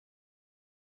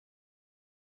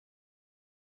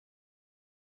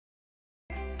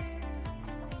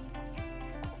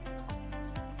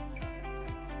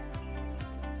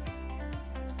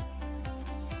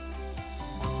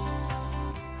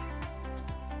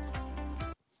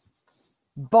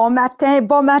Bon matin,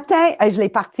 bon matin. Je l'ai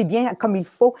parti bien comme il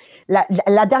faut.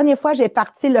 La dernière fois, j'ai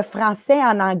parti le français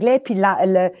en anglais puis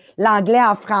l'anglais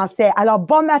en français. Alors,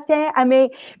 bon matin à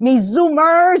mes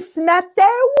Zoomers ce matin.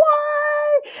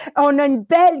 Ouais! On a une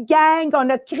belle gang. On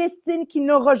a Christine qui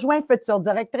nous rejoint, future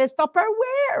directrice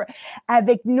Tupperware,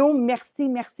 avec nous. Merci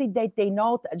d'être des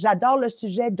nôtres. J'adore le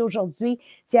sujet d'aujourd'hui.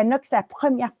 S'il y en a que c'est la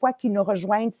première fois qu'ils nous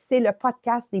rejoignent, c'est le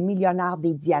podcast des millionnaires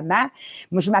des diamants.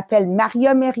 Moi, je m'appelle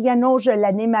Maria Meriano. Je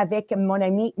l'anime avec mon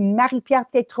amie Marie-Pierre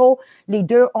Tétrault. Les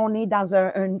deux, on est dans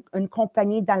une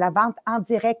compagnie dans la vente en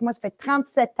direct. Moi, ça fait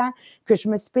 37 ans que je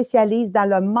me spécialise dans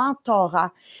le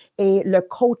mentorat et le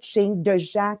coaching de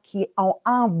gens qui ont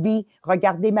envie.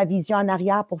 Regardez ma vision en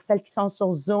arrière pour celles qui sont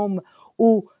sur Zoom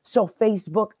ou sur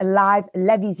Facebook Live.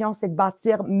 La vision, c'est de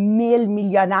bâtir 1000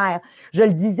 millionnaires. Je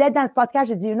le disais dans le podcast,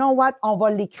 j'ai dit, you know what, on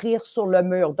va l'écrire sur le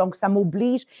mur. Donc, ça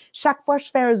m'oblige, chaque fois que je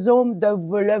fais un Zoom, de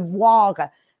le voir,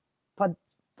 pas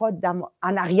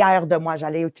en arrière de moi.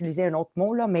 J'allais utiliser un autre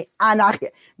mot, là, mais en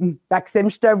arrière. Maxime,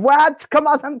 je te vois, tu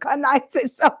commences à me connaître, c'est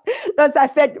ça. Là, ça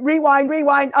fait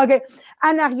rewind. OK.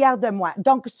 En arrière de moi.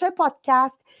 Donc, ce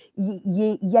podcast,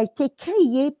 il a été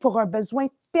créé pour un besoin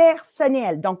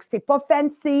personnel. Donc, c'est pas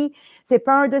fancy. C'est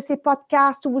pas un de ces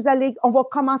podcasts où on va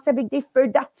commencer avec des feux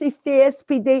d'artifice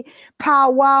puis des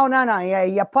pow-wow. Non.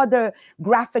 Il y a pas de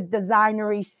graphic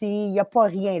designer ici. Il y a pas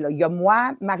rien, là. Il y a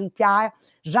moi, Marie-Pierre,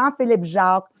 Jean-Philippe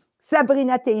Jacques,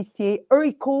 Sabrina Tessier. Eux,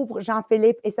 ils couvrent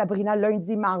Jean-Philippe et Sabrina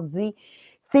lundi, mardi.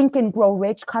 Think and Grow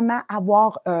Rich, comment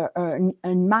avoir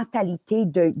une mentalité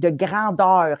de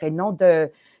grandeur et non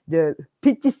de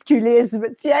pétisculisme.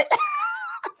 Tiens,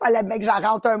 fallait bien que j'en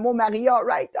rentre un mot, Maria,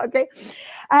 right? OK?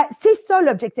 C'est ça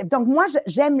l'objectif. Donc, moi,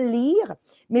 j'aime lire,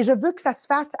 mais je veux que ça se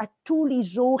fasse à tous les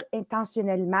jours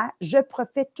intentionnellement. Je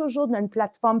profite toujours d'une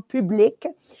plateforme publique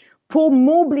pour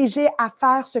m'obliger à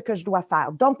faire ce que je dois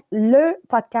faire. Donc, le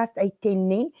podcast a été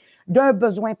né d'un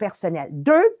besoin personnel.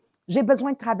 2, j'ai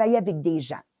besoin de travailler avec des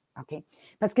gens, OK?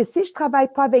 Parce que si je travaille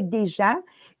pas avec des gens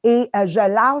et je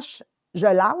lâche,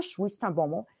 oui, c'est un bon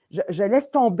mot, je laisse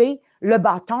tomber le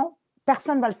bâton,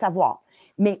 personne ne va le savoir.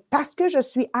 Mais parce que je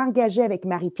suis engagée avec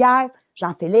Marie-Pierre,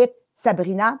 Jean-Philippe,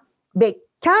 Sabrina, bien,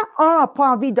 quand un n'a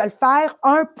pas envie de le faire,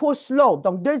 un pousse l'autre.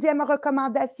 Donc, deuxième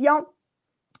recommandation,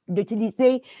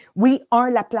 d'utiliser,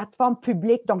 la plateforme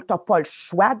publique, donc tu n'as pas le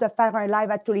choix de faire un live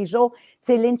à tous les jours.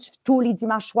 Céline, tous les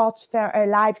dimanches soirs, tu fais un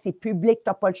live, c'est public, tu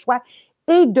n'as pas le choix.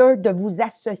 Et 2, de vous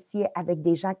associer avec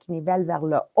des gens qui nivellent vers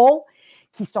le haut,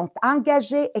 qui sont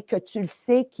engagés et que tu le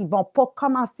sais, qui ne vont pas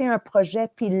commencer un projet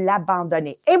puis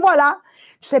l'abandonner. Et voilà,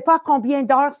 je ne sais pas combien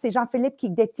d'heures, c'est Jean-Philippe qui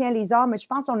détient les heures, mais je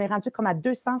pense qu'on est rendu comme à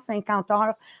 250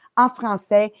 heures en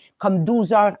français, comme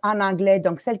 12 heures en anglais.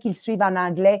 Donc, celles qui le suivent en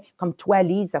anglais, comme toi,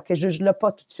 Lise, OK, juge-le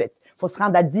pas tout de suite. Il faut se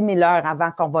rendre à 10 000 heures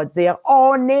avant qu'on va dire «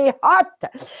 On est hot! »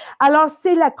 Alors,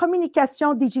 c'est la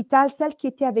communication digitale, celle qui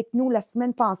était avec nous la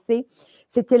semaine passée.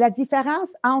 C'était la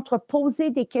différence entre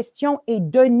poser des questions et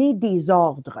donner des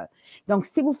ordres. Donc,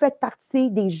 si vous faites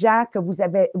partie des gens que vous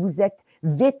êtes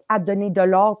vite à donner de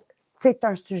l'ordre, c'est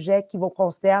un sujet qui vous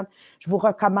concerne. Je vous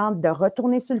recommande de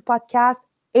retourner sur le podcast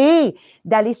et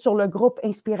d'aller sur le groupe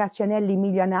inspirationnel Les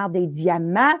Millionnaires des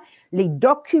Diamants, les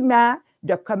documents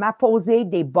de comment poser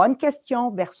des bonnes questions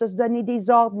versus donner des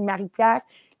ordres. Marie-Pierre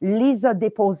les a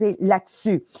déposés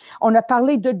là-dessus. On a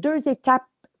parlé de 2 étapes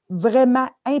vraiment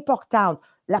importantes.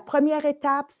 La première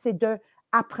étape, c'est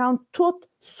d'apprendre tout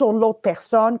sur l'autre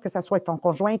personne, que ce soit ton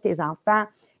conjoint, tes enfants,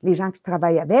 les gens que tu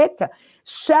travailles avec.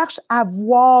 Cherche à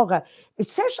voir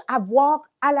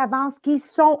à l'avance qu'ils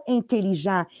sont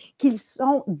intelligents, qu'ils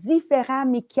sont différents,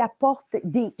 mais qui apportent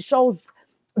des choses,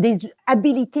 des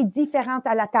habilités différentes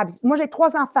à la table. Moi, j'ai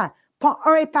 3 enfants, pas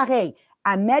un est pareil.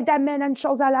 Ahmed amène une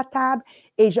chose à la table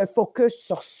et je focus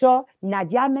sur ça.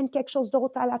 Nadia amène quelque chose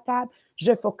d'autre à la table.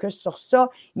 Je focus sur ça.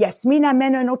 Yasmine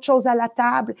amène une autre chose à la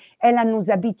table. Elle nous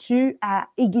habitue à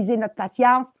aiguiser notre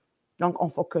patience. Donc, on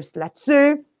focus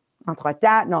là-dessus.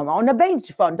 Entre-temps, non, on a bien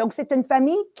du fun. Donc, c'est une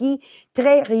famille qui est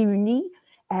très réunie,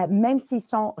 même s'ils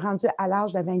sont rendus à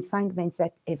l'âge de 25,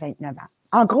 27 et 29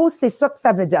 ans. En gros, c'est ça que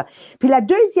ça veut dire. Puis la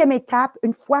deuxième étape,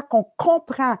 une fois qu'on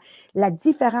comprend la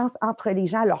différence entre les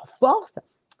gens, leurs forces,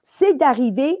 c'est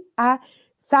d'arriver à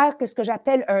faire ce que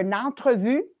j'appelle une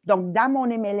entrevue. Donc, dans mon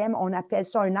MLM, on appelle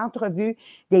ça une entrevue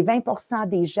des 20%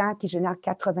 des gens qui génèrent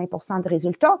 80% de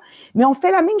résultats. Mais on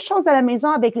fait la même chose à la maison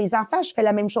avec les enfants. Je fais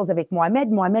la même chose avec Mohamed.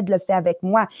 Mohamed le fait avec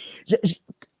moi.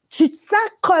 Tu te sens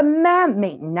comment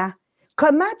maintenant?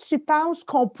 Comment tu penses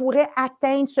qu'on pourrait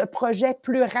atteindre ce projet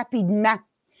plus rapidement?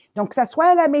 Donc, que ça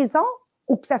soit à la maison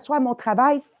ou que ça soit à mon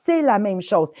travail, c'est la même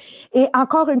chose. Et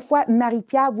encore une fois,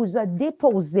 Marie-Pierre vous a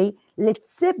déposé le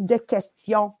type de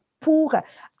questions pour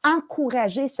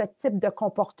encourager ce type de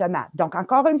comportement. Donc,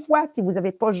 encore une fois, si vous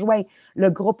n'avez pas joint le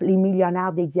groupe Les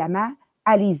Millionnaires des Diamants,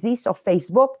 allez-y sur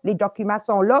Facebook. Les documents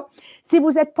sont là. Si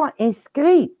vous n'êtes pas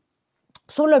inscrit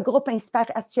sur le groupe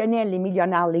inspirationnel Les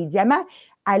Millionnaires des Diamants,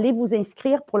 allez vous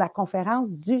inscrire pour la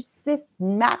conférence du 6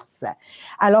 mars.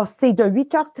 Alors, c'est de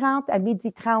 8h30 à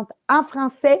 12h30 en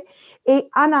français et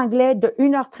en anglais de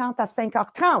 1h30 à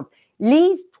 5h30.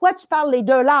 Lise, toi, tu parles les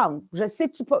deux langues. Je sais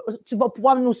que tu vas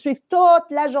pouvoir nous suivre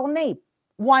toute la journée.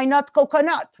 Why not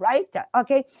coconut, right?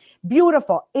 OK?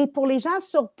 Beautiful. Et pour les gens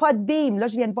sur Podbeam, là,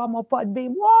 je viens de voir mon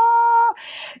Podbeam. Wow!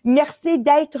 Merci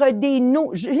d'être des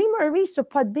nous. Julie Murray sur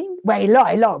Podbeam. Oui,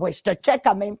 là. Oui, je te check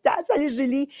en même temps. Salut,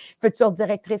 Julie, future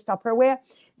directrice Tupperware.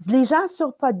 Les gens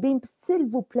sur Podbeam, s'il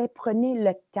vous plaît, prenez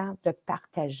le temps de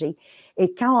partager.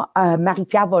 Et quand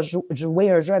Marie-Pierre va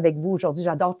jouer un jeu avec vous aujourd'hui,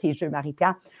 j'adore tes jeux,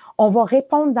 Marie-Pierre, on va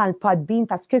répondre dans le Podbeam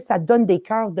parce que ça donne des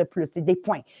cœurs de plus et des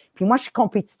points. Puis moi, je suis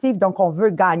compétitive, donc on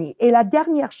veut gagner. Et la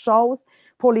dernière chose,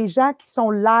 pour les gens qui sont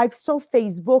live sur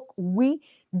Facebook, oui,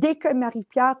 dès que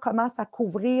Marie-Pierre commence à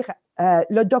couvrir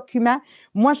le document,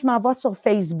 moi, je m'en vais sur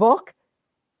Facebook,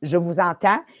 je vous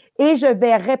entends, et je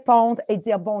vais répondre et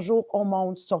dire bonjour au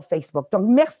monde sur Facebook. Donc,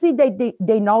 merci d'être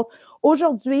des nôtres.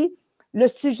 Aujourd'hui, le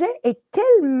sujet est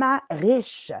tellement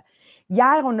riche.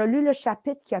 Hier, on a lu le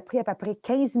chapitre qui a pris à peu près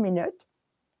 15 minutes.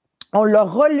 On l'a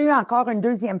relu encore une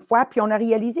deuxième fois, puis on a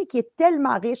réalisé qu'il est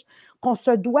tellement riche qu'on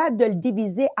se doit de le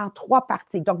diviser en 3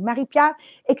 parties. Donc, Marie-Pierre,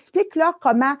 explique-leur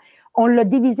comment on l'a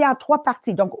divisé en 3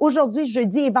 parties. Donc, aujourd'hui,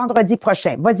 jeudi et vendredi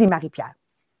prochain. Vas-y, Marie-Pierre.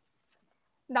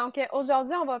 Donc,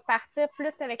 aujourd'hui, on va partir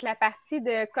plus avec la partie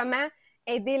de comment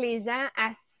aider les gens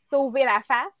à sauver la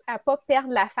face, à ne pas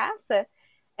perdre la face.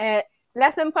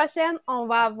 La semaine prochaine, on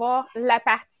va avoir la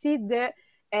partie de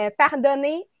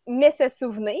pardonner, mais se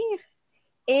souvenir.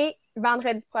 Et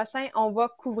vendredi prochain, on va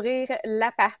couvrir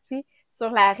la partie sur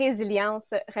la résilience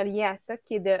reliée à ça,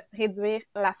 qui est de réduire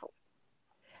la faute.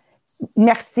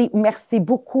 Merci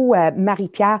beaucoup,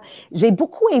 Marie-Pierre. J'ai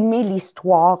beaucoup aimé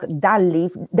l'histoire dans le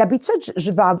livre. D'habitude,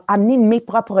 je vais amener mes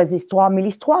propres histoires, mais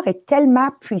l'histoire est tellement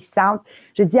puissante.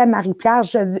 Je dis à Marie-Pierre,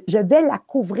 je vais la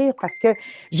couvrir parce que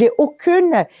j'ai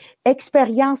aucune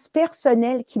expérience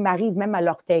personnelle qui m'arrive même à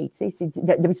l'orteil. Tu sais,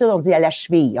 d'habitude, on dit à la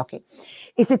cheville, OK?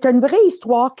 Et c'est une vraie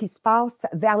histoire qui se passe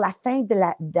vers la fin de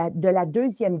la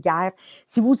Deuxième Guerre.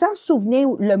 Si vous en souvenez,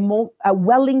 le mot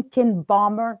Wellington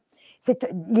Bomber, c'est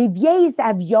les vieilles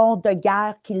avions de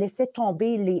guerre qui laissaient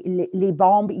tomber les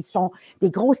bombes. Ils sont des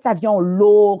gros avions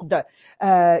lourds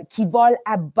qui volent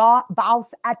à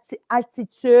basse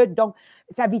altitude. Donc,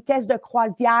 sa vitesse de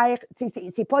croisière,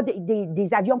 c'est pas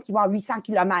des avions qui vont à 800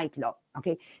 km, là.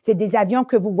 OK? C'est des avions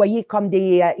que vous voyez comme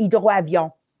des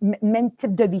hydroavions. Même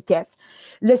type de vitesse.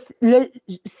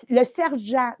 Le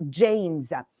sergent James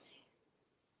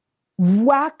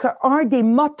voit qu'un des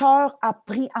moteurs a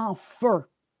pris en feu.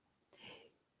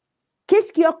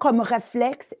 Qu'est-ce qu'il a comme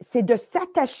réflexe? C'est de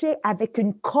s'attacher avec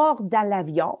une corde dans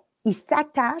l'avion. Il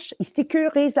s'attache, il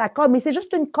sécurise la corde, mais c'est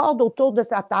juste une corde autour de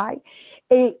sa taille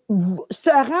et se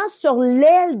rend sur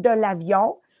l'aile de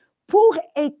l'avion pour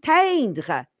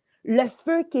éteindre le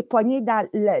feu qui est pogné dans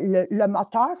le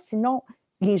moteur, sinon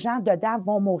les gens dedans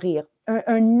vont mourir.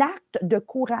 Un acte de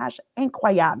courage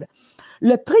incroyable.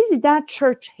 Le président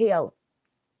Churchill,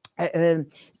 vous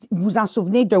vous en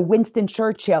souvenez de Winston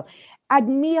Churchill,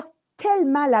 admire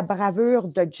tellement la bravure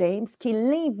de James qu'il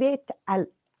l'invite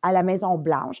à la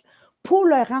Maison-Blanche pour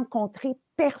le rencontrer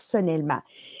personnellement.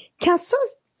 Quand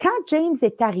James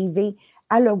est arrivé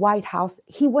à le White House,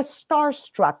 he was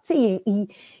starstruck. Il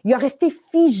a resté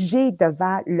figé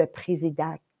devant le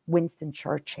président Winston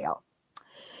Churchill.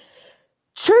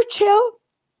 Churchill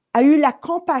a eu la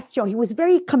compassion. He was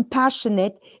very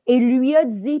compassionate et lui a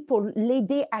dit pour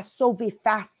l'aider à sauver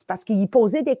face parce qu'il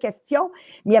posait des questions,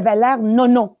 mais il avait l'air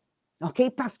non. OK?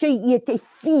 Parce qu'il était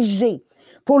figé.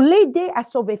 Pour l'aider à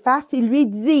sauver face, il lui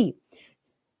dit,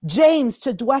 James,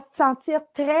 tu dois te sentir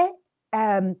très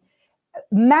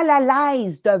mal à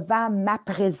l'aise devant ma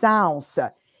présence.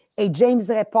 Et James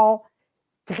répond,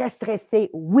 très stressé,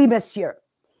 oui, monsieur.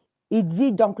 Il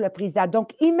dit donc le président,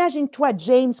 donc imagine-toi,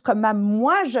 James, comment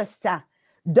moi je sens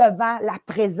devant la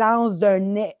présence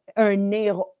d'un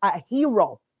héros.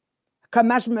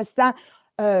 Comment je me sens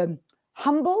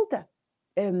humbled.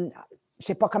 Je ne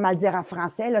sais pas comment le dire en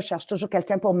français, là, je cherche toujours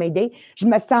quelqu'un pour m'aider. Je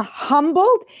me sens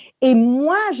humbled et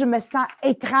moi, je me sens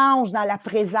étrange dans la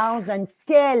présence d'une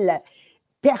telle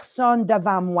personne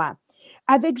devant moi.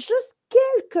 Avec juste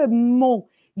quelques mots,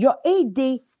 il a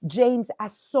aidé James à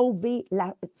sauver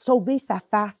sa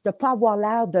face, de ne pas avoir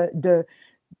l'air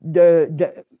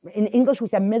in English, we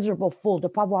say miserable fool, de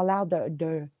ne pas avoir l'air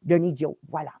d'un idiot.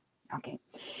 Voilà. OK.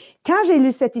 Quand j'ai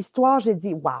lu cette histoire, j'ai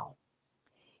dit, wow!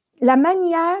 La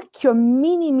manière qu'il a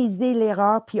minimisé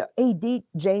l'erreur puis a aidé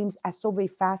James à sauver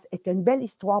face est une belle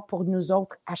histoire pour nous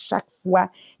autres à chaque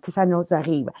fois que ça nous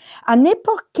arrive. À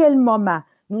n'importe quel moment,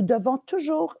 nous devons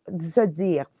toujours se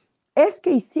dire, est-ce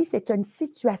qu'ici, c'est une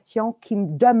situation qui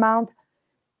me demande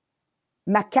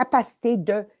ma capacité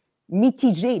de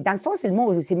mitiger, dans le fond, c'est le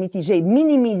mot, c'est mitiger,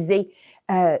 minimiser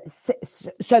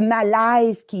ce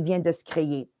malaise qui vient de se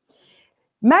créer.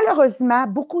 Malheureusement,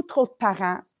 beaucoup trop de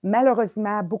parents,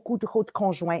 malheureusement, beaucoup trop de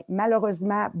conjoints,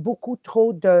 malheureusement, beaucoup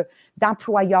trop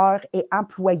d'employeurs et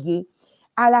employés.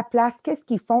 À la place, qu'est-ce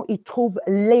qu'ils font? Ils trouvent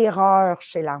l'erreur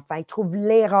chez l'enfant, ils trouvent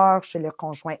l'erreur chez le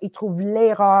conjoint, ils trouvent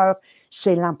l'erreur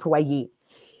chez l'employé.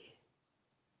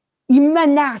 Ils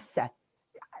menacent.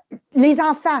 Les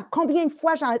enfants, combien de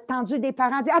fois j'ai entendu des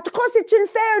parents dire « En tout cas, si tu le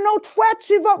fais une autre fois,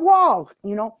 tu vas voir! »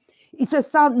 You know? Ils se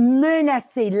sentent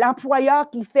menacés. L'employeur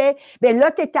qui fait « Bien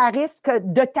là, tu es à risque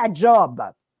de ta job. »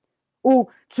 Ou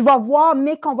 « Tu vas voir,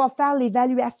 mais qu'on va faire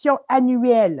l'évaluation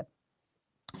annuelle. »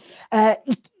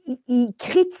 Ils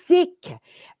critiquent.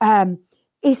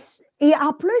 Et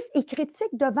en plus, ils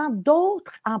critiquent devant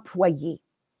d'autres employés.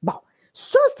 Bon,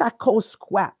 ça cause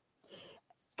quoi?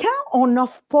 Quand on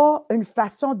n'offre pas une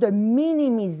façon de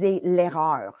minimiser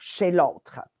l'erreur chez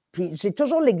l'autre, puis j'ai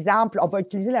toujours l'exemple, on va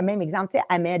utiliser le même exemple, tu sais,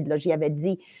 Ahmed, là, j'y avais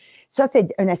dit, ça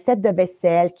c'est une assiette de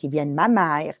vaisselle qui vient de ma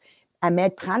mère.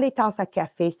 Ahmed, prends les tasses à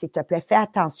café, s'il te plaît, fais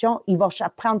attention, il va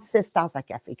prendre 6 tasses à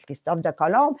café. Christophe de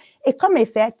Colombe, et comme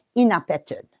effet, il en pète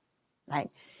une.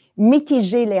 Right?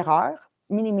 Mitiger l'erreur,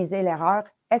 minimiser l'erreur,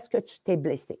 est-ce que tu t'es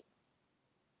blessé?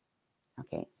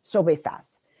 OK? Sauver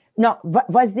face. Non,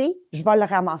 vas-y, je vais le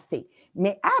ramasser.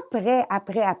 Mais après,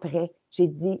 j'ai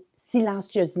dit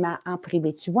silencieusement, en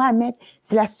privé. Tu vois, Ahmed,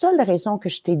 c'est la seule raison que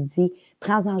je t'ai dit,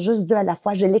 prends-en juste 2 à la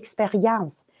fois. J'ai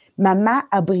l'expérience. Maman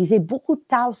a brisé beaucoup de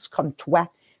tasses comme toi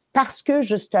parce que,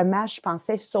 justement, je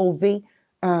pensais sauver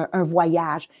un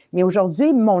voyage. Mais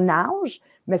aujourd'hui, mon âge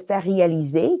me fait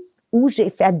réaliser où j'ai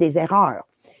fait des erreurs.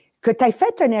 Que tu aies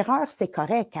fait une erreur, c'est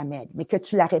correct, Ahmed, mais que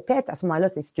tu la répètes, à ce moment-là,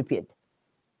 c'est stupide.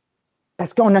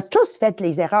 Parce qu'on a tous fait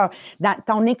les erreurs. Dans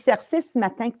ton exercice ce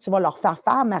matin que tu vas leur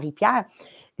faire, Marie-Pierre,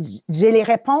 j'ai les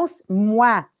réponses,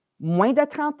 moi, moins de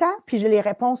 30 ans, puis j'ai les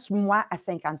réponses, moi, à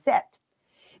 57.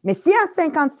 Mais si en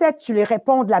 57, tu les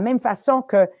réponds de la même façon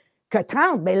que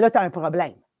 30, bien là, tu as un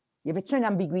problème. Y avait-tu une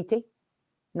ambiguïté?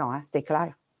 Non, hein, c'était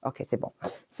clair. OK, c'est bon.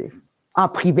 En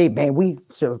privé, ben oui,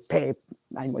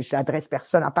 moi, je n'adresse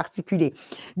personne en particulier.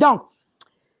 Donc,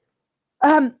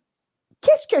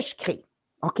 qu'est-ce que je crée?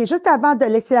 OK, juste avant de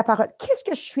laisser la parole, qu'est-ce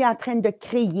que je suis en train de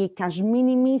créer quand je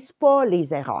minimise pas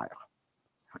les erreurs?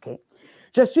 OK?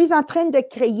 Je suis en train de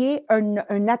créer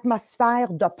une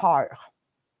atmosphère de peur.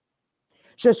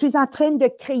 Je suis en train de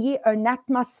créer une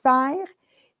atmosphère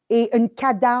et une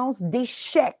cadence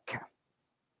d'échec.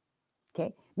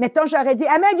 OK? Mettons, j'aurais dit,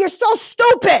 Ahmed, you're so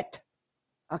stupid!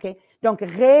 OK? Donc,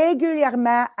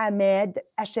 régulièrement, Ahmed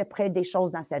achèterait des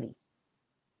choses dans sa vie.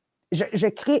 Je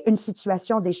crée une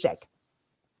situation d'échec.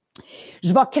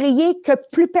 Je vais créer que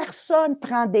plus personne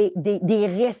prend des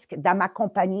risques dans ma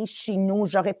compagnie chez nous.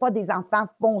 Je n'aurai pas des enfants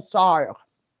fonceurs.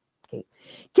 Okay.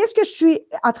 Qu'est-ce que je suis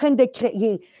en train de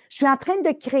créer? Je suis en train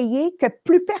de créer que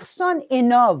plus personne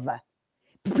innove.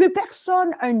 Plus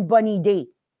personne a une bonne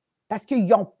idée. Parce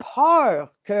qu'ils ont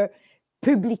peur que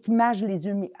publiquement je les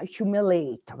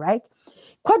humiliate. Right?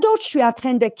 Quoi d'autre je suis en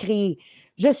train de créer?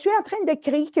 Je suis en train de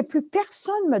créer que plus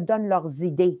personne me donne leurs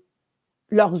idées,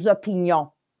 leurs opinions.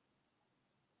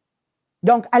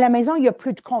 Donc, à la maison, il n'y a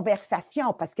plus de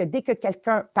conversation parce que dès que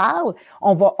quelqu'un parle,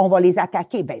 on va les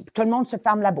attaquer. Bien, tout le monde se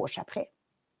ferme la bouche après.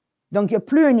 Donc, il n'y a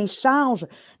plus un échange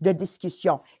de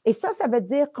discussion. Et ça veut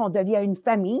dire qu'on devient une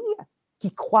famille qui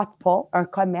ne croît pas, un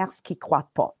commerce qui ne croît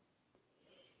pas.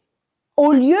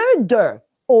 Au lieu de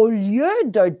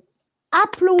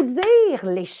applaudir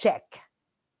l'échec,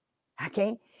 OK?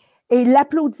 Et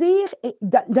l'applaudir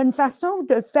d'une façon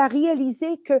de faire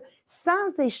réaliser que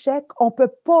sans échec, on ne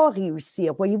peut pas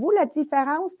réussir. Voyez-vous la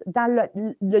différence dans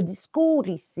le discours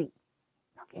ici?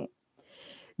 Okay.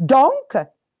 Donc,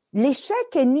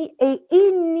 l'échec est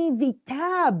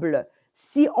inévitable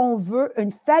si on veut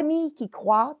une famille qui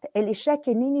croît et l'échec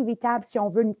est inévitable si on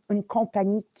veut une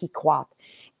compagnie qui croît.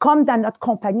 Comme dans notre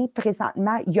compagnie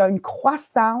présentement, il y a une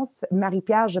croissance.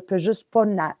 Marie-Pierre, je ne peux juste pas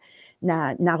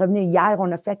n'en revenir. Hier,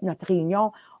 on a fait notre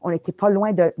réunion. On n'était pas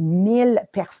loin de 1000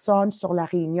 personnes sur la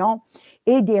réunion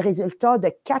et des résultats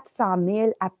de 400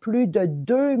 000 à plus de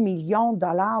 2 millions de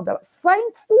dollars. 5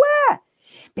 fois!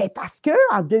 Bien, parce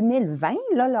qu'en 2020,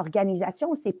 là,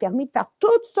 l'organisation s'est permis de faire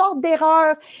toutes sortes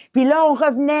d'erreurs. Puis là, on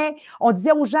revenait, on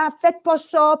disait aux gens, faites pas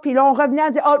ça. Puis là, on revenait à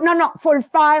dire, oh non, non, faut le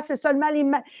faire, c'est seulement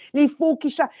les faux qui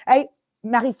changent. Hey,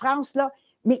 Marie-France, là,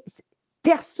 mais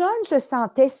personne se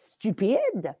sentait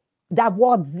stupide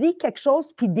d'avoir dit quelque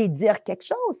chose puis de dire quelque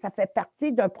chose. Ça fait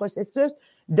partie d'un processus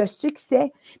de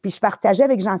succès. Puis je partageais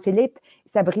avec Jean-Philippe,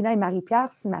 Sabrina et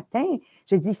Marie-Pierre ce matin.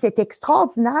 J'ai dit, c'est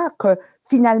extraordinaire que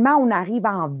finalement, on arrive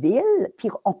en ville, puis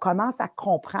on commence à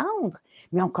comprendre.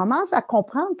 Mais on commence à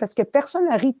comprendre parce que personne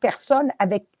ne rit personne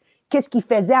avec qu'est-ce qu'ils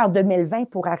faisaient en 2020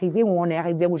 pour arriver où on est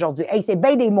arrivé aujourd'hui. Hey, c'est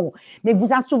bien des mots. Mais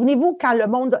vous en souvenez-vous, quand le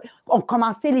monde a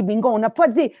commencé les bingos, on n'a pas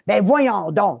dit, ben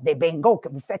voyons donc, des bingos, que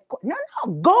vous faites quoi? Non,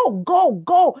 non, go, go,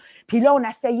 go! Puis là, on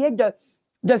essayait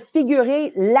de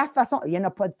figurer la façon. Il n'y en a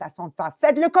pas de façon de faire.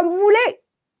 Faites-le comme vous voulez.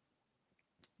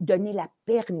 Donnez la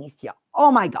permission. Oh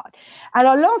my God.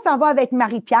 Alors là, on s'en va avec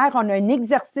Marie-Pierre. On a un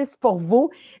exercice pour vous.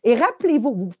 Et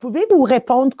rappelez-vous, vous pouvez vous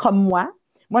répondre comme moi.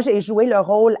 Moi, j'ai joué le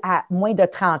rôle à moins de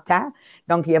 30 ans.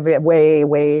 Donc, il y avait,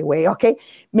 oui, OK.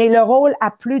 Mais le rôle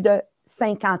à plus de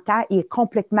 50 ans est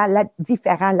complètement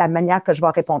différent de la manière que je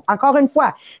vais répondre. Encore une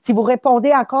fois, si vous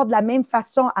répondez encore de la même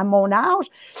façon à mon âge,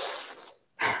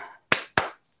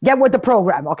 get with the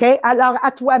program, OK? Alors,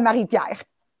 à toi, Marie-Pierre.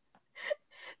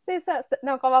 C'est ça.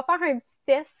 Donc, on va faire un petit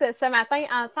test ce matin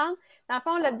ensemble. Dans le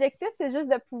fond, l'objectif, c'est juste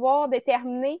de pouvoir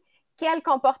déterminer quel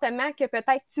comportement que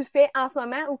peut-être tu fais en ce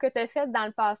moment ou que tu as fait dans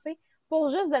le passé pour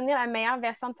juste devenir la meilleure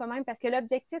version de toi-même parce que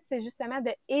l'objectif, c'est justement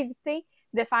d'éviter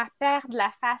de faire perdre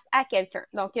la face à quelqu'un.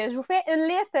 Donc, je vous fais une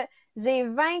liste. J'ai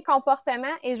 20 comportements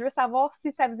et je veux savoir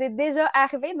si ça vous est déjà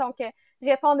arrivé. Donc,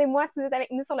 répondez-moi si vous êtes avec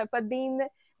nous sur le Podbean,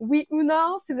 oui ou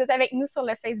non. Si vous êtes avec nous sur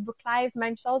le Facebook Live,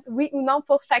 même chose, oui ou non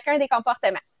pour chacun des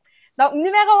comportements. Donc,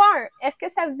 numéro 1, est-ce que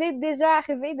ça vous est déjà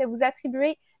arrivé de vous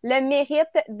attribuer le mérite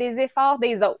des efforts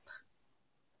des autres?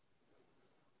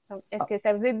 Donc, est-ce que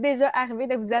ça vous est déjà arrivé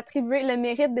de vous attribuer le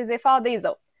mérite des efforts des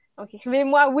autres? Donc,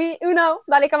 écrivez-moi oui ou non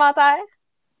dans les commentaires.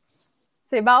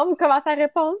 C'est bon, vous commencez à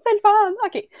répondre, c'est le fun.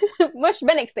 OK. Moi, je suis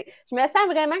bien excitée. Je me sens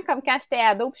vraiment comme quand j'étais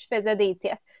ado puis je faisais des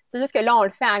tests. C'est juste que là, on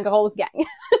le fait en grosse gang.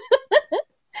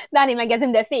 Dans les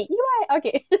magazines de filles. Ouais, OK.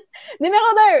 Numéro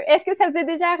 2, est-ce que ça vous est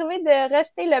déjà arrivé de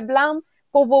rejeter le blâme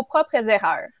pour vos propres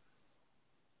erreurs?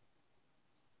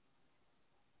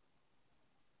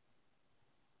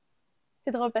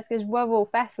 C'est drôle parce que je vois vos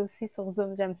faces aussi sur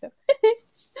Zoom, j'aime ça.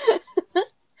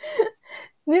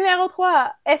 Numéro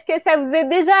 3, est-ce que ça vous est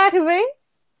déjà arrivé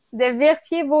de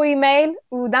vérifier vos emails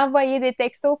ou d'envoyer des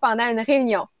textos pendant une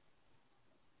réunion?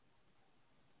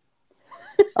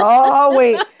 Oh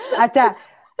oui. Attends.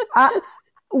 Ah,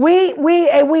 oui, oui,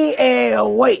 et oui, et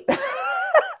oui.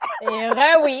 Et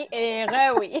re-oui, et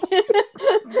re-oui.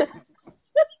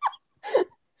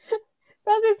 Je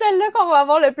pense que c'est celle-là qu'on va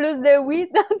avoir le plus de oui.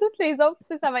 Dans toutes les autres,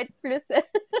 ça va être plus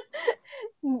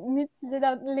mitigé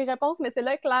dans les réponses, mais c'est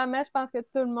là, clairement, je pense que tout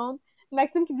le monde.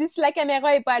 Maxime qui dit si la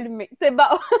caméra n'est pas allumée. C'est bon.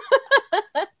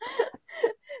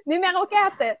 Numéro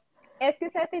 4. Est-ce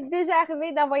que ça t'est déjà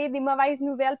arrivé d'envoyer des mauvaises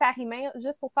nouvelles par email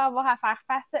juste pour pas avoir à faire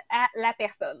face à la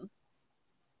personne?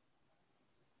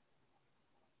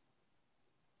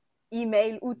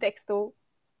 Email ou texto.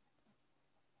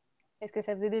 Est-ce que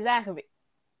ça vous est déjà arrivé?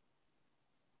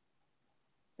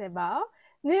 C'est bon.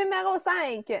 Numéro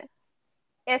 5.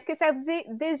 Est-ce que ça vous est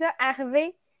déjà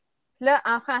arrivé? Là,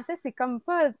 en français, c'est comme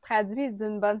pas traduit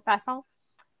d'une bonne façon.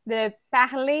 De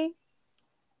parler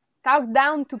talk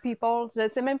down to people. Je ne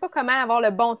sais même pas comment avoir le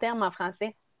bon terme en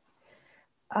français.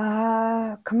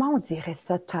 Comment on dirait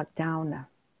ça, talk down?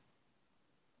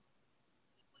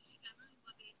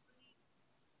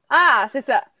 Ah, c'est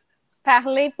ça.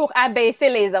 Parler pour abaisser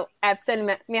les autres.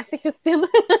 Absolument. Merci, Christine.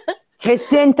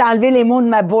 Christine, t'as enlevé les mots de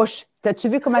ma bouche. T'as-tu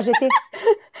vu comment j'étais?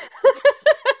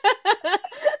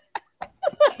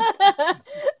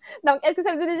 Donc, est-ce que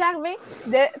ça vous est déjà arrivé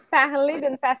de parler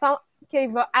d'une façon qui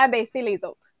va abaisser les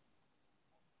autres?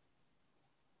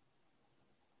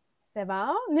 C'est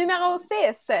bon. Numéro 6.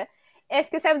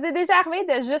 Est-ce que ça vous est déjà arrivé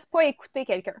de juste pas écouter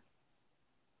quelqu'un?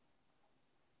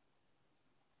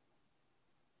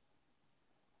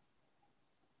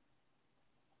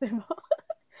 C'est bon.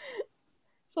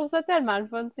 Je trouve ça tellement le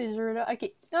fun, ces jeux-là. OK.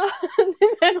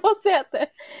 Numéro 7.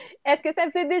 Est-ce que ça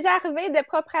vous est déjà arrivé de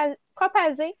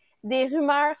propager des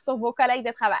rumeurs sur vos collègues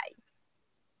de travail?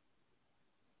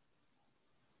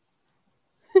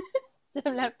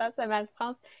 J'aime la face à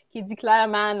Marie-France qui dit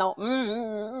clairement non.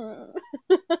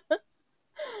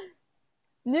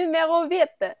 Numéro 8.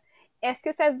 Est-ce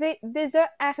que ça vous est déjà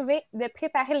arrivé de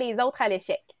préparer les autres à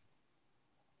l'échec?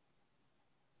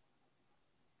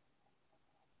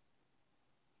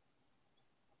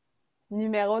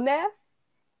 Numéro 9.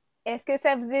 Est-ce que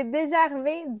ça vous est déjà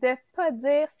arrivé de ne pas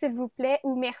dire s'il vous plaît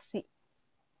ou merci?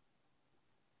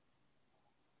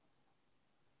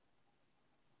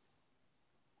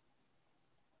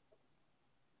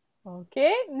 OK.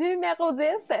 Numéro 10.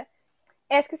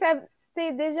 Est-ce que ça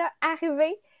t'est déjà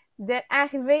arrivé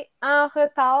d'arriver en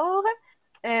retard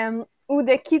ou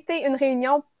de quitter une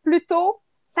réunion plus tôt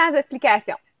sans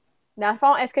explication? Dans le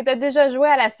fond, est-ce que tu as déjà joué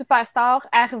à la superstar,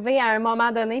 arriver à un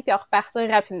moment donné puis repartir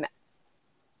rapidement?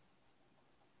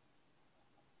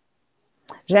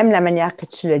 J'aime la manière que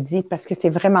tu le dis parce que c'est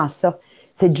vraiment ça.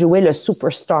 C'est de jouer le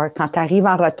superstar. Quand tu arrives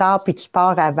en retard puis tu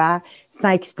pars avant sans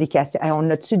explication. Et on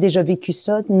a-tu déjà vécu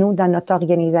ça, nous, dans notre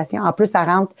organisation? En plus, ça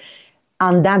rentre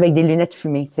en dedans avec des lunettes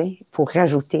fumées, tu sais, pour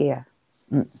rajouter.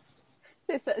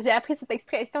 C'est ça. J'ai appris cette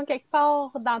expression quelque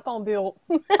part dans ton bureau.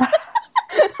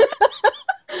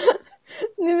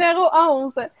 Numéro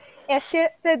 11. Est-ce que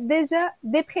tu as déjà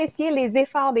déprécié les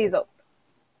efforts des autres?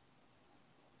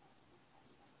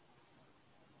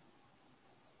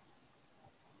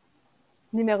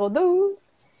 Numéro 12.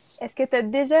 Est-ce que tu as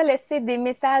déjà laissé des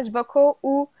messages vocaux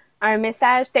ou un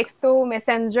message texto,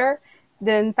 messenger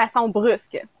d'une façon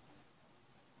brusque?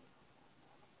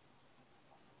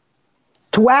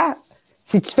 Toi,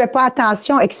 si tu fais pas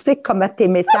attention, explique comment tes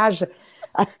messages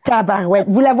à tabarouette.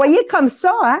 Vous la voyez comme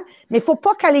ça, hein? Mais il faut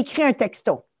pas qu'elle écrit un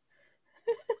texto.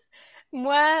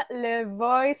 Moi, le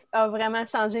voice a vraiment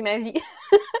changé ma vie.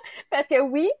 Parce que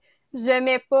oui, je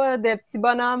mets pas de petits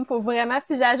bonhommes. Faut vraiment,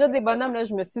 si j'ajoute des bonhommes, là,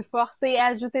 je me suis forcée à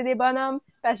ajouter des bonhommes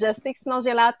parce que je sais que sinon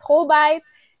j'ai l'air trop bête.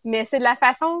 Mais c'est de la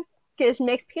façon que je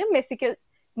m'exprime, mais c'est que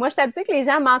moi, je suis habituée que les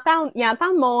gens m'entendent. Ils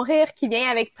entendent mon rire qui vient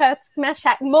avec pratiquement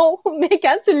chaque mot, mais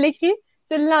quand tu l'écris,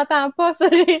 tu ne l'entends pas, ce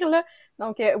rire-là.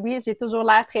 Donc, oui, j'ai toujours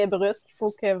l'air très brusque. Il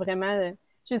faut que vraiment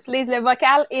j'utilise le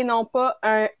vocal et non pas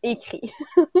un écrit.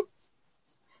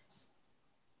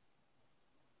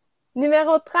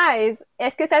 Numéro 13.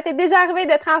 Est-ce que ça t'est déjà arrivé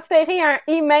de transférer un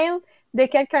email de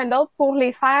quelqu'un d'autre pour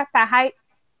les faire paraître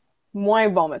moins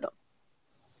bons, mettons?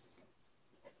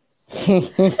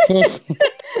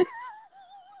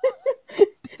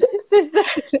 C'est ça.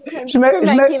 je,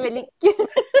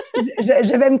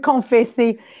 je vais me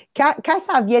confesser. Quand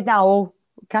ça vient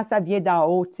d'en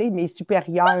haut, tu sais, mes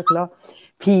supérieurs, là,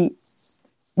 puis,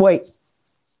 oui,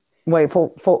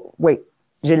 oui,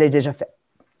 je l'ai déjà fait.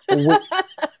 Oui.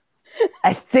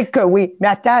 Est-ce que oui. Mais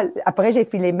attends, après, j'ai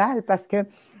filé mal parce que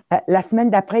la semaine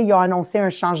d'après, ils ont annoncé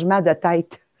un changement de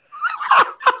tête.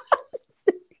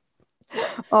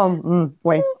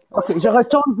 Oui. OK, je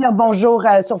retourne dire bonjour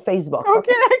sur Facebook. OK,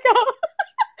 d'accord.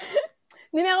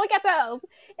 Numéro 14.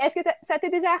 Est-ce que ça t'est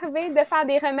déjà arrivé de faire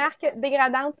des remarques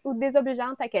dégradantes ou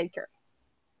désobligeantes à quelqu'un?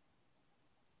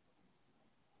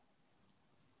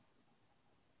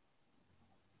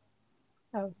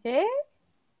 OK.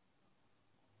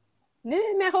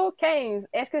 Numéro 15.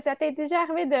 Est-ce que ça t'est déjà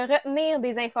arrivé de retenir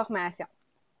des informations?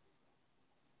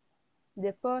 De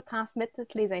ne pas transmettre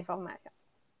toutes les informations.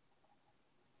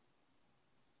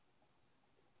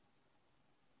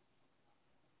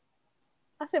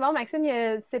 Ah, c'est bon, Maxime, il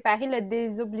a séparé le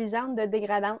désobligeante de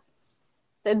dégradante.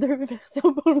 C'est deux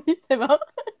versions pour lui, c'est bon.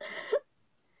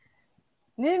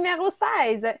 Numéro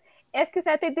 16. Est-ce que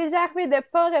ça t'est déjà arrivé de ne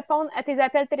pas répondre à tes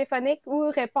appels téléphoniques ou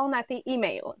répondre à tes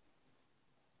emails?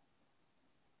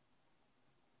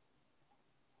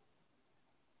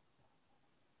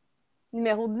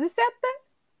 Numéro 17.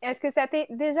 Est-ce que ça t'est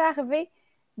déjà arrivé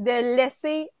de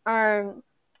laisser un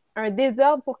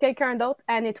désordre pour quelqu'un d'autre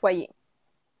à nettoyer?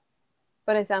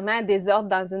 Pas nécessairement un désordre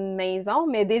dans une maison,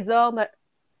 mais désordre,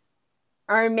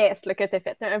 un mess là, que tu as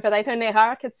fait. Peut-être une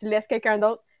erreur que tu laisses quelqu'un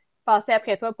d'autre passer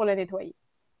après toi pour le nettoyer.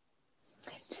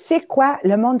 Tu sais quoi?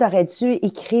 Le monde aurait dû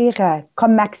écrire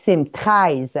comme Maxime,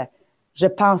 13. Je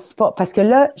pense pas. Parce que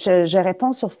là, je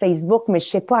réponds sur Facebook, mais je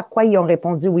sais pas à quoi ils ont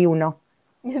répondu, oui ou non.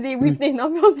 Il y a des oui et des non,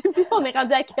 mais on sait plus on est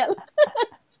rendu à quel.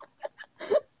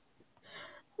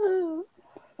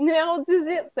 Numéro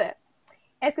 18.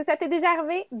 Est-ce que ça t'est déjà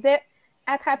arrivé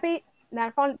d'attraper, dans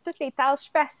le fond, toutes les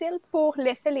tâches faciles pour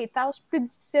laisser les tâches plus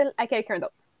difficiles à quelqu'un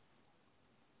d'autre?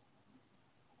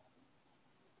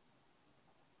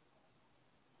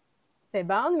 C'est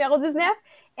bon. Numéro 19.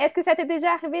 Est-ce que ça t'est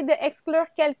déjà arrivé d'exclure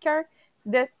quelqu'un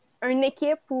d'une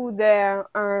équipe ou d'un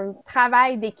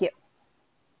travail d'équipe?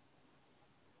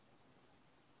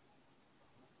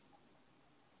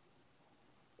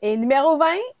 Et numéro 20.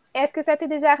 Est-ce que ça t'est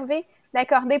déjà arrivé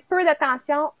d'accorder peu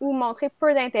d'attention ou montrer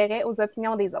peu d'intérêt aux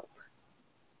opinions des autres?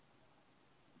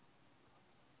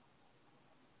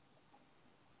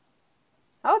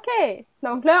 OK.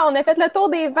 Donc là, on a fait le tour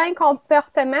des 20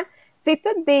 comportements. C'est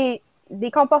tous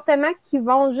des comportements qui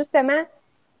vont justement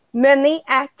mener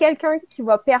à quelqu'un qui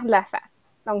va perdre la face.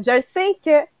 Donc, je le sais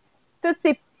que tous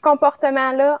ces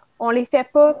comportements-là, on les fait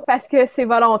pas parce que c'est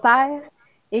volontaire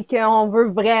et qu'on veut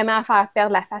vraiment faire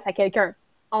perdre la face à quelqu'un.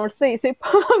 On le sait, c'est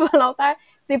pas volontaire,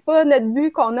 c'est pas notre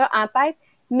but qu'on a en tête,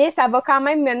 mais ça va quand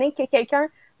même mener que quelqu'un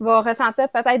va ressentir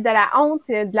peut-être de la honte,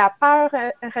 de la peur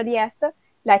reliée à ça, de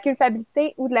la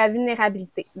culpabilité ou de la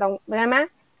vulnérabilité. Donc, vraiment,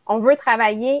 on veut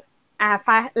travailler à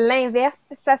faire l'inverse,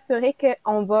 s'assurer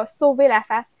qu'on va sauver la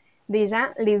face des gens,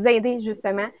 les aider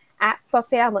justement à pas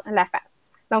perdre la face.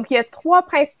 Donc, il y a 3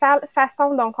 principales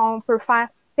façons dont on peut faire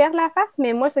perdre la face,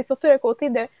 mais moi, c'est surtout le côté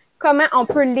de comment on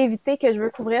peut l'éviter que je veux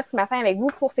couvrir ce matin avec vous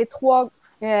pour ces 3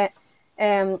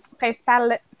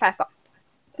 principales façons.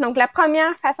 Donc, la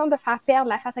première façon de faire perdre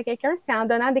la face à quelqu'un, c'est en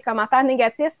donnant des commentaires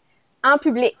négatifs en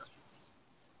public.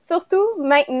 Surtout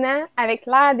maintenant, avec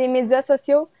l'ère des médias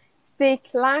sociaux, c'est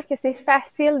clair que c'est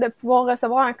facile de pouvoir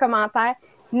recevoir un commentaire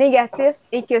négatif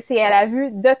et que c'est à la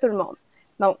vue de tout le monde.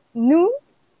 Donc, nous,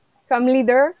 comme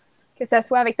leader, que ce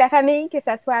soit avec ta famille, que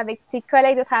ce soit avec tes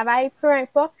collègues de travail, peu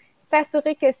importe,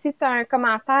 s'assurer que si tu as un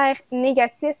commentaire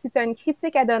négatif, si tu as une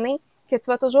critique à donner, que tu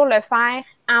vas toujours le faire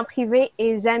en privé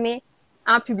et jamais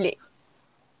en public.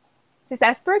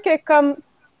 Ça se peut que comme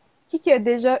qui a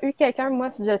déjà eu quelqu'un, moi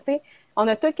je sais, on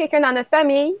a tout quelqu'un dans notre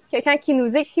famille, quelqu'un qui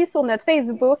nous écrit sur notre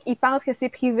Facebook, il pense que c'est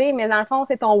privé, mais dans le fond,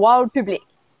 c'est ton wall public.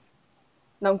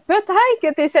 Donc peut-être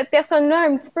que tu es cette personne-là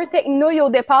un petit peu technouille au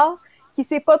départ, qui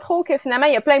sait pas trop que finalement,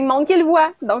 il y a plein de monde qui le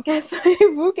voit. Donc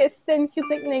assurez-vous que si tu as une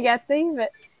critique négative,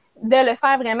 de le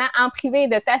faire vraiment en privé,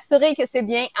 de t'assurer que c'est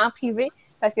bien en privé,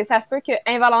 parce que ça se peut que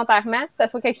involontairement, ça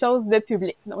soit quelque chose de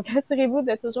public. Donc assurez-vous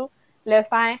de toujours le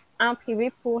faire en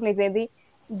privé pour les aider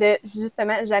de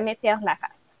justement jamais perdre la face.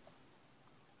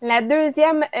 La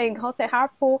deuxième grosse erreur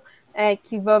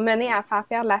qui va mener à faire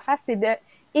perdre la face, c'est de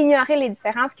ignorer les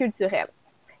différences culturelles.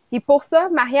 Et pour ça,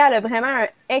 Maria elle a vraiment un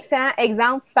excellent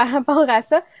exemple par rapport à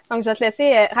ça. Donc, je vais te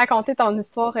laisser raconter ton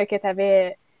histoire que tu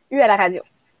avais eue à la radio.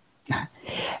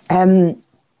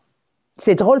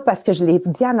 C'est drôle parce que je l'ai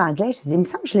dit en anglais. Il me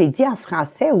semble que je l'ai dit en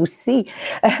français aussi.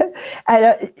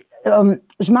 Alors,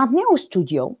 je m'en venais au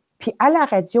studio. Puis à la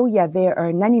radio, il y avait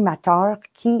un animateur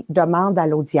qui demande à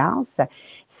l'audience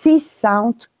s'ils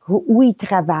sentent où ils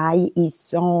travaillent, ils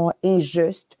sont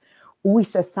injustes, ou ils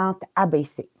se sentent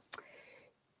abaissés.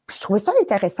 Puis je trouvais ça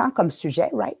intéressant comme sujet,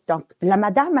 right? Donc, une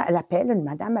madame, elle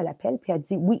appelle, puis elle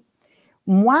dit, oui,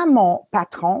 moi, mon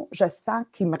patron, je sens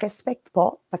qu'il ne me respecte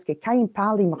pas parce que quand il me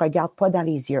parle, il ne me regarde pas dans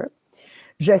les yeux.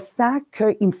 Je sens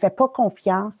qu'il ne me fait pas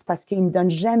confiance parce qu'il ne me donne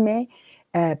jamais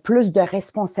plus de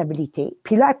responsabilités.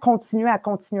 Puis là, elle continue,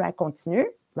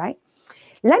 right?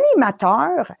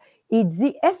 L'animateur, il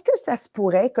dit, est-ce que ça se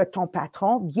pourrait que ton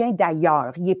patron vient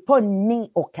d'ailleurs? Il n'est pas né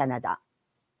au Canada.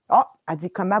 Ah, elle dit,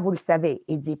 comment vous le savez?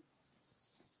 Il dit,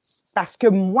 parce que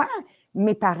moi,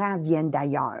 mes parents viennent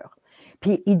d'ailleurs.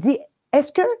 Puis il dit,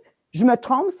 est-ce que je me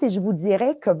trompe si je vous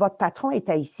dirais que votre patron est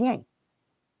haïtien?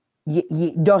 Il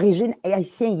est d'origine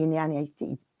haïtienne, il est né en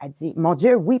Haïti. Elle dit, mon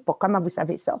Dieu, oui, comment vous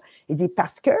savez ça? Il dit,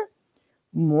 parce que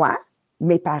moi,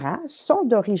 mes parents sont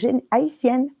d'origine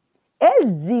haïtienne.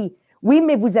 Elle dit, oui,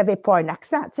 mais vous n'avez pas un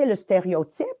accent, tu sais, le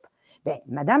stéréotype. Bien,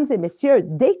 mesdames et messieurs,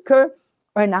 dès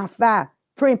qu'un enfant,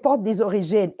 peu importe des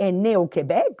origines, est né au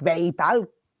Québec, bien, il parle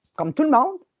comme tout le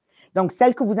monde. Donc,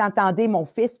 celle que vous entendez mon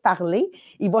fils parler,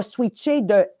 il va switcher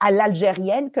à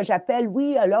l'algérienne que j'appelle,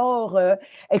 oui, alors,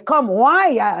 et comme,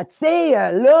 ouais, tu sais,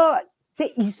 là, tu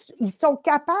sais, ils sont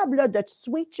capables là, de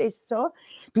switcher ça.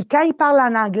 Puis quand ils parlent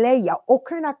en anglais, il n'y a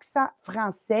aucun accent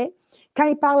français. Quand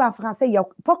ils parlent en français, il n'y a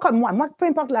pas comme moi. Moi, peu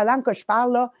importe la langue que je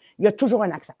parle, là, il y a toujours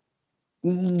un accent.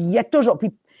 Il y a toujours.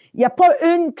 Puis, il n'y a pas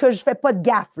une que je ne fais pas de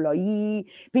gaffe, là.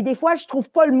 Puis des fois, je ne trouve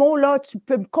pas le mot, là. Tu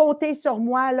peux me compter sur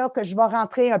moi, là, que je vais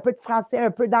rentrer un peu de français,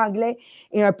 un peu d'anglais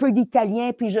et un peu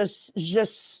d'italien. Puis je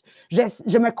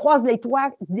me croise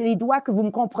les doigts que vous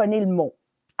me comprenez le mot.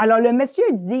 Alors, le monsieur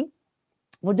dit,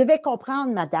 vous devez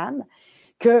comprendre, madame,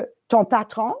 que ton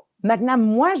patron, maintenant,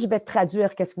 moi, je vais te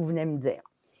traduire qu'est-ce que vous venez me dire.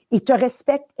 Il te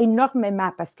respecte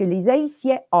énormément parce que les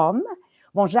Haïtiens hommes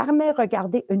vont jamais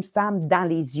regarder une femme dans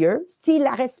les yeux s'ils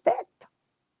la respectent.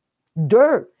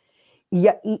 2,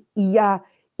 il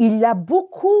a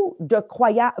beaucoup de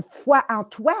foi en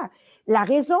toi. La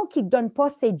raison qu'il ne donne pas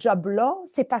ces jobs-là,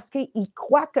 c'est parce qu'il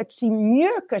croit que tu es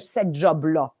mieux que cette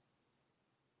job-là.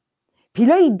 Puis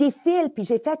là, il défile, puis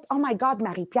j'ai fait « Oh my God,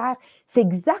 Marie-Pierre, c'est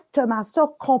exactement ça,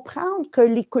 comprendre que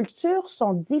les cultures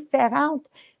sont différentes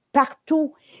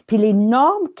partout. » Puis les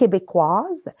normes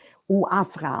québécoises, ou en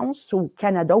France, ou au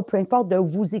Canada, ou peu importe de où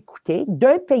vous écoutez,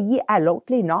 d'un pays à l'autre,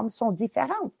 les normes sont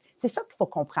différentes. C'est ça qu'il faut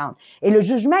comprendre. Et le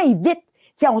jugement est vite.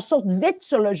 sais, on saute vite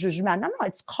sur le jugement. Non, non,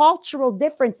 it's cultural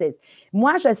differences.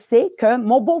 Moi, je sais que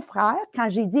mon beau-frère, quand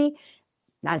j'ai dit,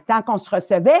 dans le temps qu'on se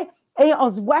recevait, et on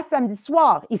se voit samedi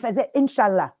soir, il faisait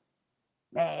Inch'Allah.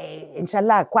 Mais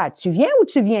Inch'Allah, quoi? Tu viens ou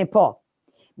tu viens pas?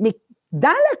 Mais dans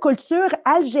la culture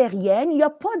algérienne, il n'y a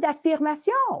pas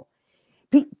d'affirmation.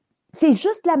 Puis, c'est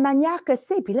juste la manière que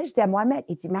c'est. Puis là, je dis à Mohamed,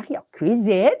 il dit, Maria,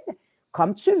 cuisine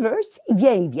comme tu veux. S'il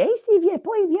vient, il vient. S'il vient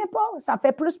pas, il vient pas. Ça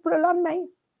fait plus pour le lendemain.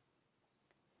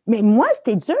 Mais moi,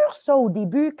 c'était dur, ça, au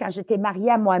début, quand j'étais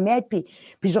mariée à Mohamed, puis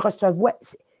je recevais.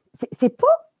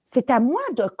 C'est à moi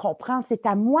de comprendre, c'est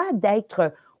à moi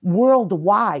d'être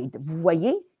worldwide, vous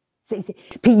voyez?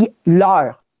 Puis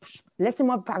l'heure.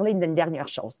 Laissez-moi vous parler d'une dernière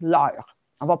chose, l'heure.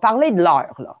 On va parler de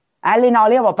l'heure, là.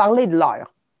 Allez, on va parler de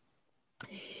l'heure.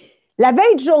 La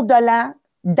veille du jour de l'an,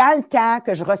 dans le temps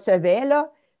que je recevais,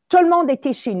 là, tout le monde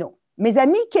était chez nous. Mes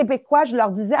amis québécois, je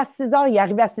leur disais à 6 heures, ils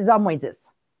arrivaient à 6 heures moins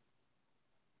 10.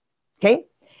 OK?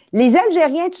 Les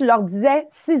Algériens, tu leur disais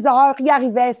 6 heures, ils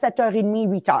arrivaient à 7h30,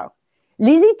 8 heures.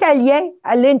 Les Italiens,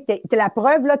 Aline, t'es la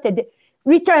preuve, là, t'es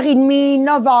 8h30,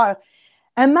 9 heures.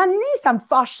 Un moment donné, ça me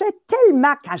fâchait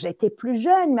tellement quand j'étais plus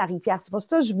jeune, Marie-Pierre. C'est pour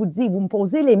ça que je vous dis, vous me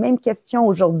posez les mêmes questions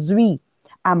aujourd'hui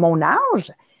à mon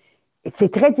âge.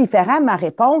 C'est très différent ma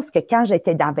réponse que quand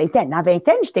j'étais dans la vingtaine. Dans la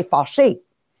vingtaine, j'étais fâchée.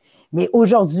 Mais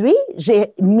aujourd'hui,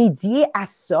 j'ai médié à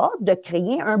ça de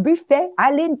créer un buffet.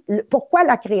 Aline, pourquoi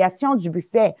la création du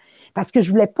buffet? Parce que je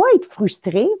voulais pas être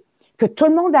frustrée, que tout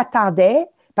le monde attendait,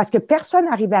 parce que personne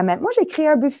n'arrivait à mettre. Moi, j'ai créé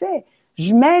un buffet.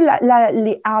 Je mets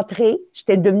les entrées.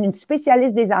 J'étais devenue une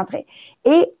spécialiste des entrées.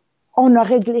 Et on a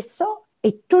réglé ça.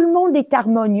 Et tout le monde est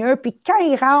harmonieux. Puis quand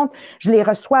ils rentrent, je les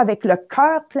reçois avec le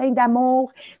cœur plein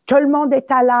d'amour. Tout le monde est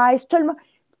à l'aise. Tout le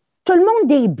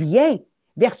monde est bien.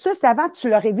 Versus avant, tu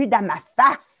l'aurais vu dans ma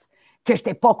face que je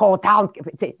n'étais pas contente. Tu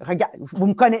sais, regarde, vous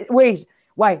me connaissez.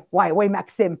 Oui,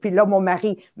 Maxime. Puis là, mon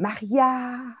mari,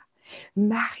 Maria,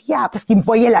 parce qu'il me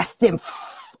voyait la stime.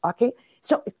 OK?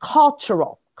 So,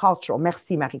 cultural.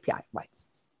 Merci, Marie-Pierre. Ouais.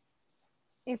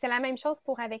 Et c'est la même chose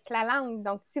pour avec la langue.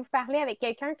 Donc, si vous parlez avec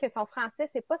quelqu'un que son français,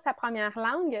 c'est pas sa première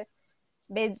langue,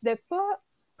 ben de pas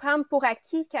prendre pour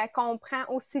acquis qu'elle comprend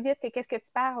aussi vite que qu'est-ce que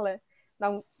tu parles.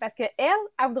 Donc, parce qu'elle,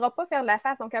 elle voudra pas faire de la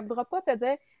face. Donc, elle voudra pas te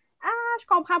dire « Ah, je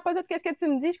comprends pas tout ce que tu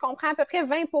me dis. Je comprends à peu près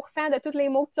 20% de tous les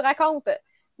mots que tu racontes. »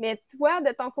 Mais toi,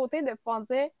 de ton côté, de pouvoir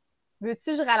dire «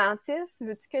 Veux-tu que je ralentisse?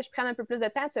 Veux-tu que je prenne un peu plus de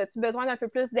temps? As-tu besoin d'un peu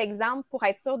plus d'exemples pour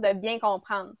être sûr de bien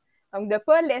comprendre? » Donc, de ne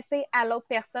pas laisser à l'autre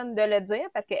personne de le dire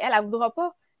parce qu'elle, elle ne voudra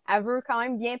pas. Elle veut quand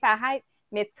même bien paraître.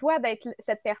 Mais toi, d'être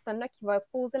cette personne-là qui va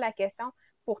poser la question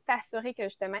pour t'assurer que,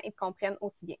 justement, ils te comprennent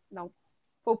aussi bien. Donc,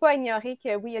 il ne faut pas ignorer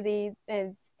que, oui, il y a des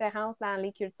différences dans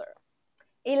les cultures.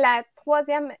 Et la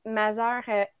troisième majeure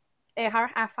erreur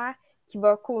à faire qui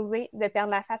va causer de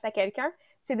perdre la face à quelqu'un,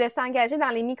 c'est de s'engager dans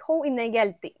les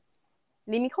micro-inégalités.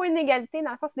 Les micro-inégalités,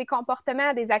 dans le fond, c'est des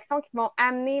comportements, des actions qui vont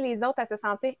amener les autres à se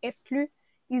sentir exclus,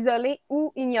 isolés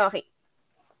ou ignorés.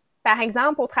 Par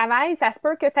exemple, au travail, ça se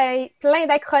peut que tu aies plein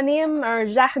d'acronymes, un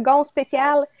jargon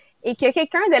spécial et que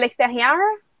quelqu'un de l'extérieur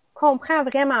comprend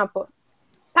vraiment pas.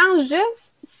 Pense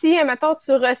juste si, mettons,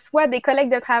 tu reçois des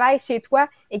collègues de travail chez toi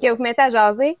et que vous mettez à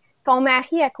jaser, ton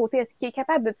mari à côté, est-ce qu'il est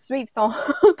capable de te suivre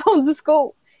ton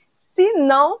discours?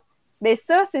 Sinon, ben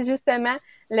ça, c'est justement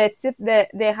le type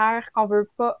d'erreur qu'on veut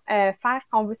pas faire,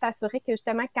 qu'on veut s'assurer que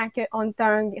justement, quand on est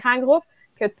un grand groupe,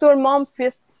 que tout le monde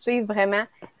puisse suivre vraiment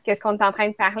qu'est-ce qu'on est en train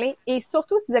de parler. Et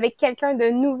surtout, si vous avez quelqu'un de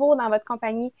nouveau dans votre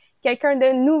compagnie, quelqu'un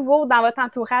de nouveau dans votre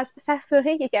entourage,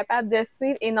 s'assurer qu'il est capable de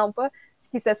suivre et non pas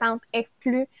qu'il se sente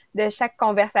exclu de chaque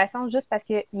conversation juste parce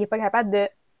qu'il n'est pas capable de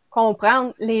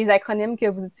comprendre les acronymes que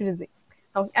vous utilisez.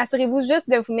 Donc, assurez-vous juste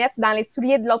de vous mettre dans les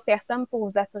souliers de l'autre personne pour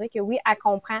vous assurer que oui, elle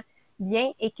comprend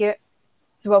bien et que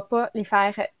tu vas pas les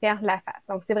faire perdre la face.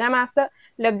 Donc, c'est vraiment ça.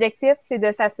 L'objectif, c'est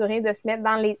de s'assurer de se mettre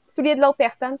dans les souliers de l'autre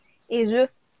personne et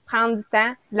juste prendre du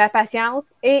temps, de la patience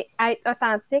et être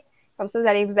authentique. Comme ça, vous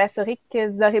allez vous assurer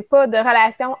que vous n'aurez pas de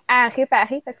relation à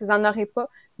réparer parce que vous n'en aurez pas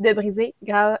de brisé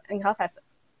grâce à ça.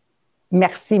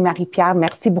 Merci, Marie-Pierre.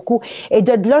 Merci beaucoup. Et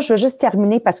de là, je veux juste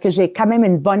terminer parce que j'ai quand même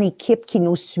une bonne équipe qui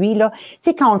nous suit, là. Tu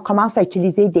sais, quand on commence à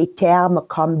utiliser des termes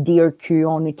comme DRQ,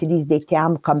 on utilise des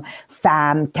termes comme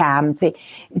femme, tam, tu sais.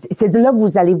 C'est de là que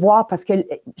vous allez voir parce que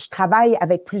je travaille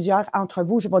avec plusieurs entre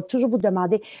vous. Je vais toujours vous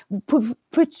demander,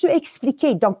 peux-tu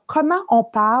expliquer, donc, comment on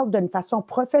parle d'une façon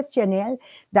professionnelle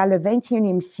dans le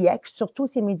 21e siècle, surtout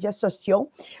ces médias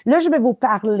sociaux? Là, je vais vous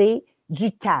parler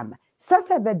du tam. Ça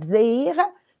veut dire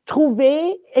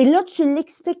trouver, et là, tu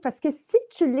l'expliques, parce que si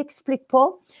tu l'expliques pas,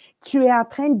 tu es en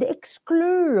train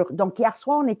d'exclure. Donc, hier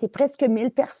soir, on était presque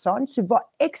 1000 personnes. Tu vas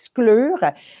exclure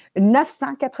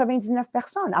 999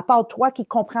 personnes, à part toi qui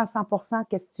comprends 100%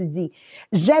 qu'est-ce que tu dis.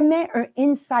 Jamais un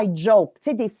inside joke. Tu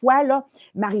sais, des fois, là,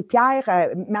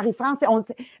 Marie-Pierre, Marie-France,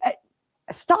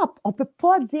 stop, on peut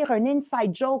pas dire un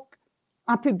inside joke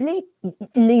en public.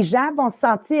 Les gens vont se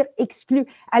sentir exclus.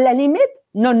 À la limite,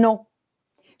 non.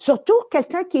 Surtout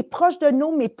quelqu'un qui est proche de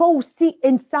nous, mais pas aussi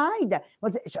inside, va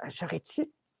dire, j'aurais-tu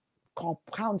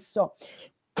comprendre ça?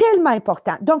 Tellement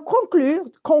important. Donc,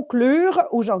 conclure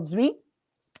aujourd'hui,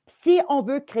 si on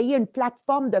veut créer une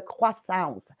plateforme de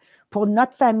croissance pour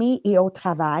notre famille et au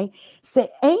travail,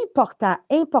 c'est important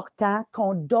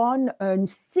qu'on donne une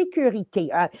sécurité.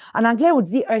 En anglais, on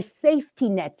dit un safety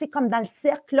net. Tu sais, comme dans le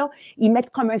cercle, là, ils mettent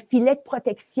comme un filet de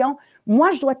protection.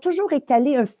 Moi, je dois toujours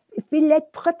étaler un filet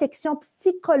de protection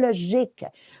psychologique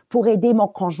pour aider mon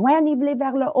conjoint à niveler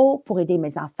vers le haut, pour aider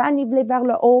mes enfants à niveler vers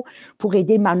le haut, pour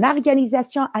aider mon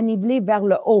organisation à niveler vers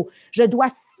le haut. Je dois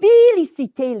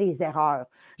féliciter les erreurs.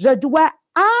 Je dois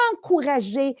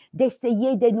encourager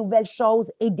d'essayer des nouvelles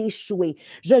choses et d'échouer.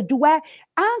 Je dois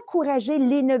encourager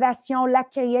l'innovation, la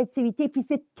créativité. Puis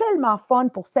c'est tellement fun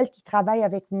pour celles qui travaillent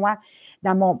avec moi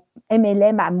dans mon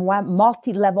MLM à moi,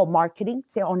 Multi-Level Marketing.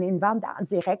 Tu sais, on est une vente en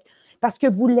direct. Parce que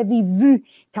vous l'avez vu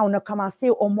quand on a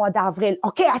commencé au mois d'avril.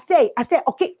 OK, assez,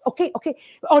 OK.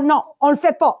 Oh non, on le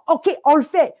fait pas. OK, on le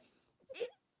fait.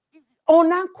 On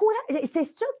encourage, c'est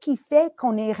ça qui fait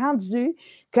qu'on est rendu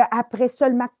qu'après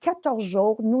seulement 14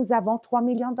 jours, nous avons 3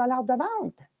 millions de dollars de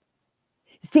vente.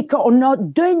 C'est qu'on a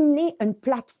donné une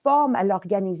plateforme à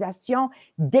l'organisation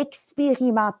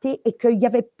d'expérimenter et qu'il n'y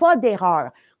avait pas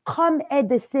d'erreur. Comme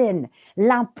Edison,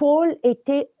 l'ampoule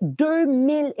était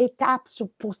 2000 étapes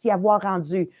pour s'y avoir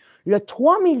rendu. Le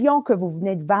 3 millions que vous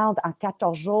venez de vendre en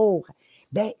 14 jours,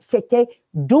 ben, c'était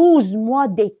 12 mois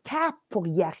d'étapes pour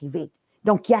y arriver.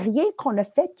 Donc, il n'y a rien qu'on a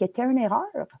fait qui était une erreur.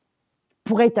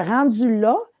 Pour être rendu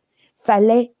là,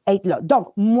 fallait être là.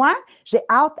 Donc, moi, j'ai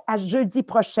hâte à jeudi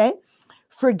prochain.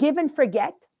 Forgive and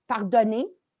forget, pardonner,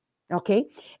 OK?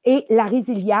 Et la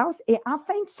résilience. Et en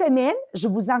fin de semaine, je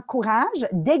vous encourage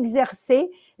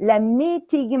d'exercer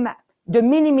de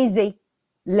minimiser,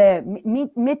 le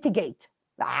mitigate.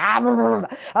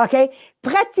 OK?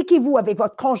 Pratiquez-vous avec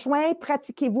votre conjoint,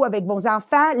 pratiquez-vous avec vos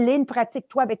enfants. Lynn,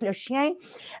 pratique-toi avec le chien.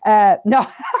 Non.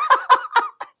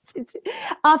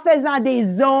 En faisant des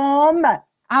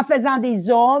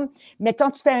zooms,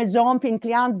 mettons, tu fais un zoom, puis une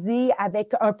cliente dit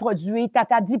avec un produit,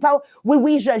 tata dit pas,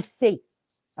 oui, je le sais.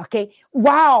 OK?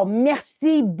 Wow,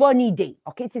 merci, bonne idée.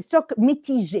 OK? C'est ça que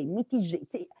mitigé.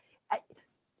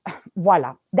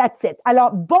 Voilà, that's it.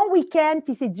 Alors, bon week-end,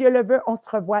 puis si Dieu le veut, on se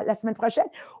revoit la semaine prochaine.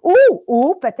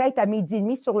 Ou peut-être à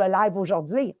 12h30 sur le live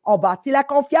aujourd'hui. On bâtit la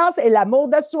confiance et l'amour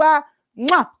de soi.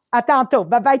 Mouah! À tantôt.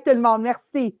 Bye-bye tout le monde.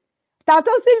 Merci. Tantôt,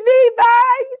 Sylvie.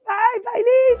 Bye,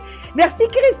 Lynn. Merci,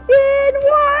 Christine.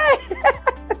 Ouais.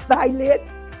 Bye, Lynn.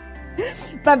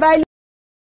 Bye, Lynn.